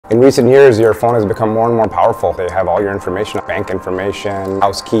In recent years, your phone has become more and more powerful. They have all your information, bank information,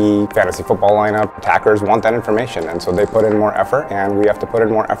 house key, fantasy football lineup. Attackers want that information, and so they put in more effort, and we have to put in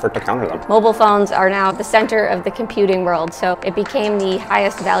more effort to counter them. Mobile phones are now the center of the computing world, so it became the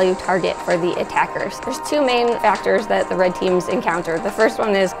highest value target for the attackers. There's two main factors that the red teams encounter. The first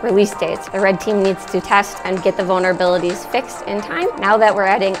one is release dates. The red team needs to test and get the vulnerabilities fixed in time. Now that we're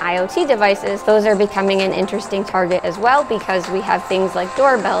adding IoT devices, those are becoming an interesting target as well, because we have things like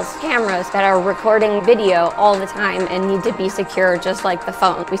doorbells, cameras that are recording video all the time and need to be secure just like the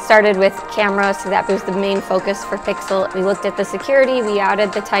phone. We started with cameras, so that was the main focus for Pixel. We looked at the security, we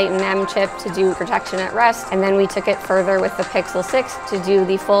added the Titan M chip to do protection at rest, and then we took it further with the Pixel 6 to do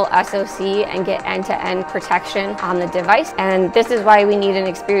the full SoC and get end-to-end protection on the device. And this is why we need an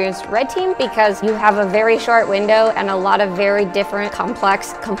experienced red team, because you have a very short window and a lot of very different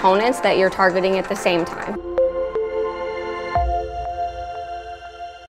complex components that you're targeting at the same time.